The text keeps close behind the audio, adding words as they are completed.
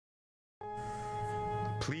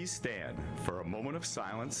Please stand for a moment of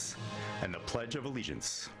silence and the Pledge of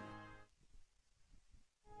Allegiance.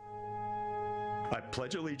 I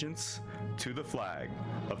pledge allegiance to the flag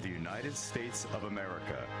of the United States of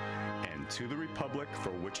America and to the republic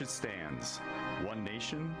for which it stands, one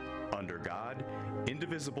nation, under God,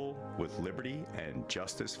 indivisible, with liberty and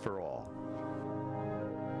justice for all.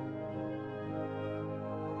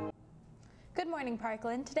 Good morning,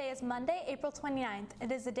 Parkland. Today is Monday, April 29th.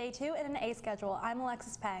 It is a day 2 in an A schedule. I'm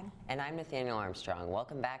Alexis Peng. And I'm Nathaniel Armstrong.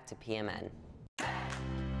 Welcome back to PMN.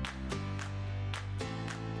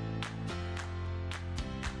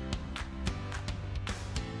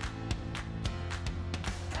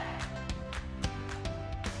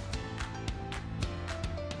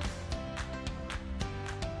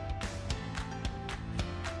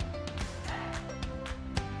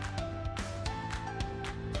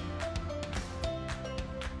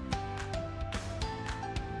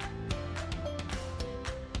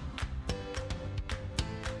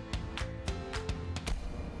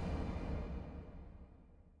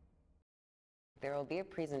 There will be a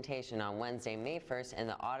presentation on Wednesday, May 1st in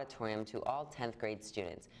the auditorium to all 10th grade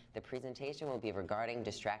students. The presentation will be regarding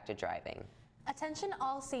distracted driving. Attention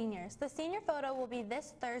all seniors. The senior photo will be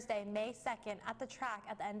this Thursday, May 2nd at the track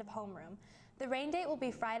at the end of homeroom. The rain date will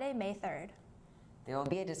be Friday, May 3rd. There will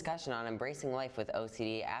be a discussion on embracing life with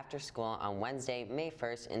OCD after school on Wednesday, May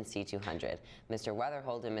 1st in C200. Mr.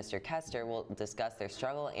 Weatherhold and Mr. Kester will discuss their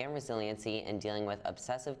struggle and resiliency in dealing with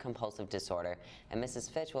obsessive-compulsive disorder, and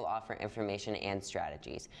Mrs. Fitch will offer information and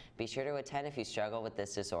strategies. Be sure to attend if you struggle with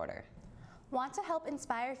this disorder. Want to help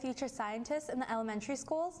inspire future scientists in the elementary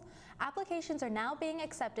schools? Applications are now being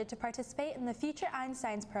accepted to participate in the Future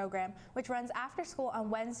Einsteins program, which runs after school on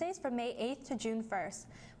Wednesdays from May 8th to June 1st.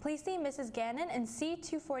 Please see Mrs. Gannon in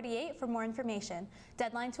C248 for more information.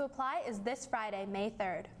 Deadline to apply is this Friday, May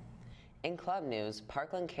 3rd. In club news,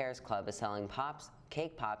 Parkland Cares Club is selling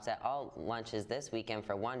cake pops at all lunches this weekend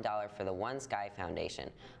for $1 for the One Sky Foundation,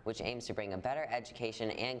 which aims to bring a better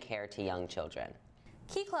education and care to young children.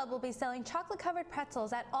 Key Club will be selling chocolate-covered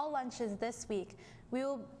pretzels at all lunches this week.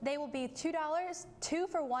 They will be $2, 2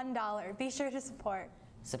 for $1. Be sure to support.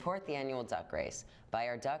 Support the annual duck race. Buy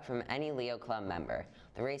our duck from any Leo Club member.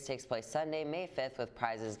 The race takes place Sunday, May 5th with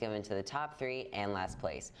prizes given to the top 3 and last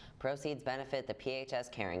place. Proceeds benefit the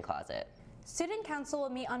PHS Caring Closet. Student Council will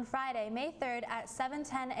meet on Friday, May 3rd at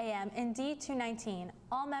 7:10 a.m. in D219.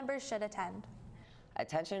 All members should attend.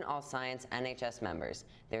 Attention all Science NHS members.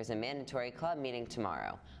 There's a mandatory club meeting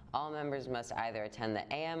tomorrow. All members must either attend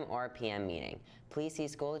the AM or PM meeting. Please see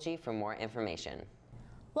Schoology for more information.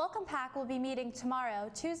 Welcome Pack will be meeting tomorrow,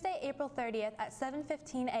 Tuesday, April 30th at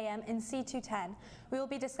 7:15 a.m. in C210. We will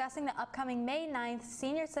be discussing the upcoming May 9th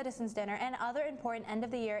Senior Citizens Dinner and other important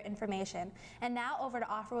end-of-the-year information. And now over to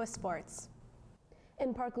Afra with sports.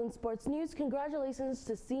 In Parkland sports news, congratulations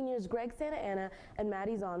to seniors Greg Santa Ana and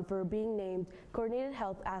Maddie Zahn for being named Coordinated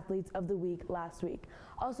Health Athletes of the Week last week.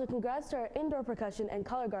 Also, congrats to our indoor percussion and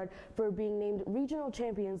color guard for being named regional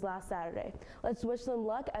champions last Saturday. Let's wish them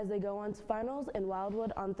luck as they go on to finals in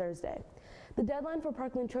Wildwood on Thursday. The deadline for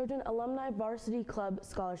Parkland Trojan Alumni Varsity Club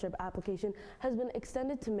scholarship application has been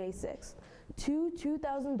extended to May 6th. Two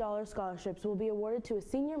 $2,000 scholarships will be awarded to a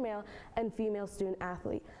senior male and female student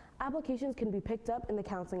athlete. Applications can be picked up in the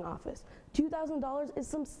counseling office. $2,000 is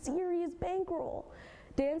some serious bankroll.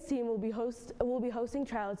 Dan's team will be hosting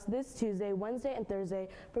tryouts this Tuesday, Wednesday, and Thursday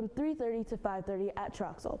from 3:30 to 5:30 at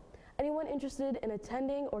Troxel. Anyone interested in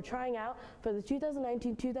attending or trying out for the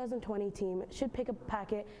 2019-2020 team should pick up a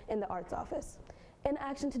packet in the arts office. In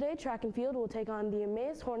action today, track and field will take on the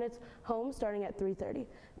Emmaus Hornets home starting at 3:30.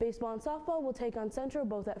 Baseball and softball will take on Central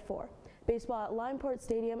both at 4. Baseball at Limeport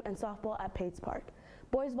Stadium and softball at Pates Park.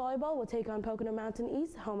 Boys volleyball will take on Pocono Mountain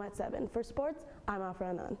East home at 7. For sports, I'm Afra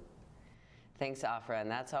Anan. Thanks, Afra,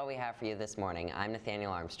 and that's all we have for you this morning. I'm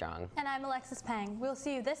Nathaniel Armstrong. And I'm Alexis Peng. We'll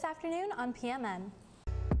see you this afternoon on PMN.